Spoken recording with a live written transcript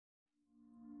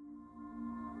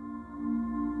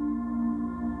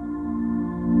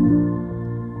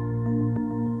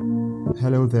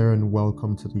Hello there, and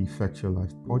welcome to the Effectual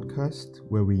Life podcast,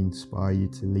 where we inspire you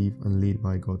to live and lead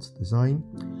by God's design.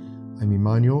 I'm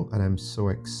Emmanuel, and I'm so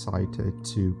excited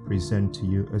to present to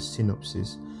you a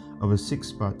synopsis of a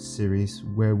 6-part series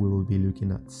where we will be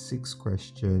looking at 6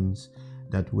 questions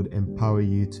that would empower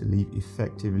you to live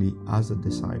effectively as a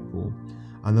disciple.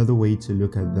 Another way to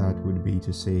look at that would be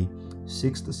to say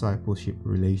 6 discipleship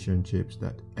relationships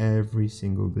that every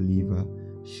single believer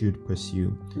should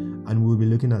pursue. And we'll be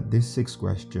looking at these 6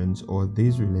 questions or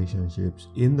these relationships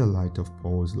in the light of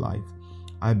Paul's life.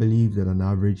 I believe that an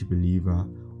average believer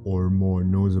or more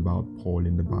knows about Paul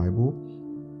in the Bible,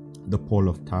 the Paul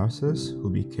of Tarsus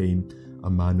who became a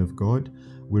man of God.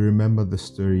 We remember the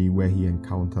story where he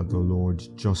encountered the Lord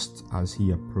just as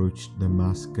he approached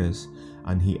Damascus,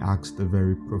 and he asked a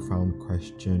very profound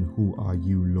question, "Who are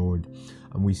you, Lord?"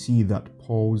 And we see that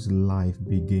Paul's life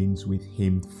begins with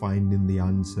him finding the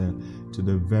answer to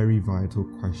the very vital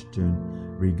question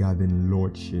regarding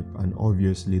lordship, and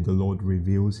obviously the Lord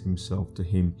reveals himself to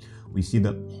him. We see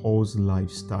that Paul's life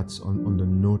starts on the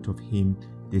note of him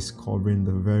discovering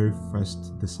the very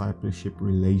first discipleship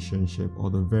relationship, or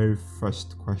the very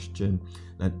first question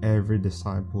that every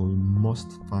disciple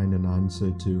must find an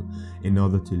answer to in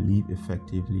order to live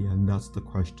effectively, and that's the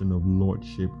question of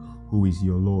lordship. Who is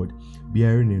your Lord?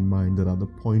 Bearing in mind that at the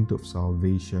point of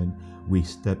salvation, we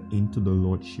step into the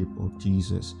lordship of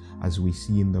Jesus, as we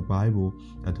see in the Bible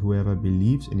that whoever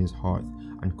believes in his heart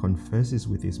and confesses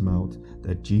with his mouth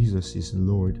that Jesus is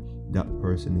Lord, that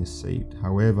person is saved.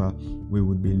 However, we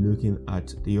would be looking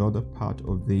at the other part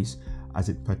of this as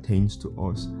it pertains to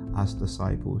us as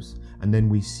disciples. And then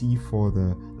we see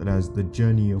further that as the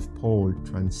journey of Paul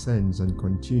transcends and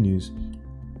continues,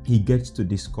 he gets to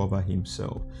discover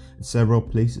himself. In several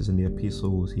places in the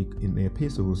epistles,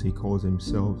 he calls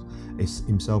himself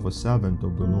a servant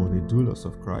of the Lord, a doulos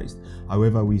of Christ.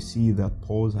 However, we see that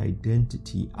Paul's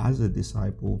identity as a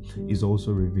disciple is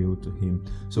also revealed to him.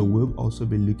 So we'll also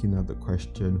be looking at the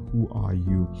question, "Who are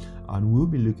you?" And we'll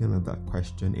be looking at that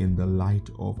question in the light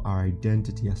of our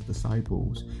identity as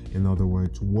disciples. In other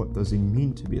words, what does it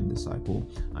mean to be a disciple,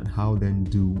 and how then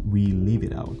do we live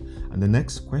it out? And the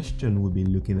next question we'll be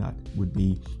looking at would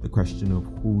be the question of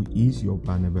who is your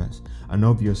Barnabas. And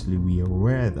obviously we are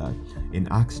aware that in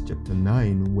Acts chapter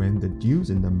 9, when the Jews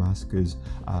in Damascus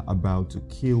are about to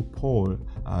kill Paul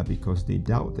because they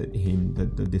doubted him,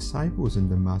 that the disciples in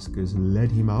Damascus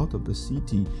led him out of the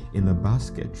city in a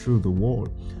basket through the wall.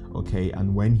 Okay,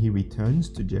 and when he returns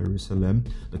to Jerusalem,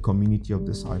 the community of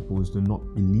disciples do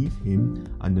not believe him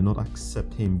and do not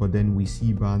accept him. But then we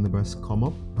see Barnabas come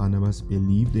up. Barnabas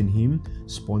believed in him,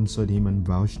 sponsored him, and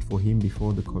vouched for him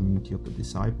before the community of the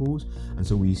disciples. And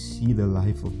so we see the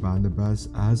life of Barnabas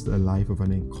as the life of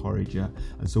an encourager.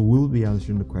 And so we'll be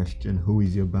answering the question, who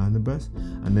is your Barnabas?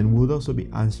 And then we'll also be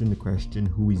answering the question,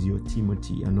 who is your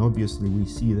Timothy? And obviously we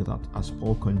see that as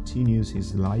Paul continues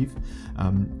his life,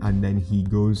 and then he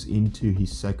goes into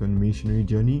his second missionary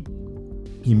journey,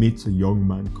 he meets a young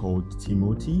man called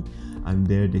Timothy, and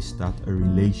there they start a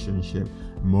relationship,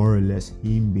 more or less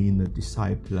him being a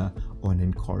discipler or an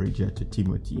encourager to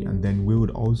Timothy. And then we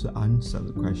would also answer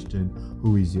the question,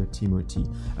 who is your Timothy?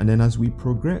 And then as we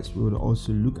progress, we would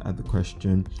also look at the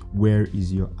question, where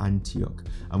is your Antioch?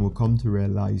 And we'll come to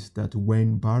realize that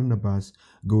when Barnabas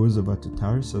goes over to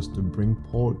Tarsus to bring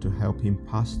Paul to help him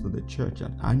pastor the church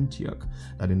at Antioch,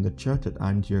 that in the church at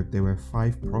Antioch there were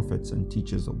 5 prophets and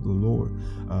teachers of the Lord.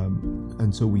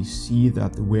 And so we see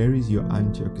that where is your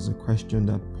Antioch is a question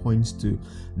that points to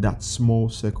that small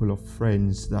circle of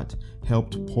friends that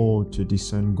helped Paul to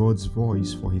discern God's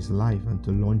voice for his life and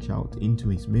to launch out into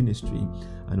his ministry,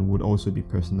 and would also be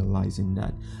personalizing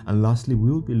that. And lastly,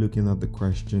 we'll be looking at the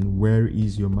question, where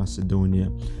is your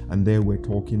Macedonia? And there we're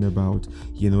talking about,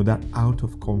 that out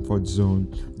of comfort zone,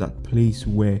 that place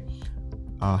where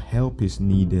our help is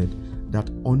needed, that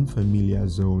unfamiliar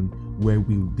zone where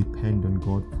we'll depend on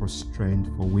God for strength,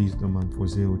 for wisdom, and for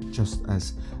zeal, just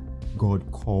as God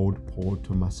called Paul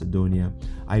to Macedonia.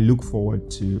 I look forward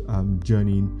to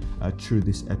journeying through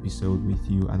this episode with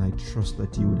you, and I trust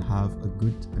that you would have a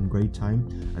good and great time,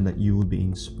 and that you will be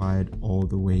inspired all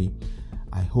the way.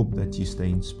 I hope that you stay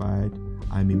inspired.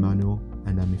 I'm Emmanuel,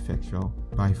 and I'm effectual.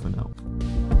 Bye for now.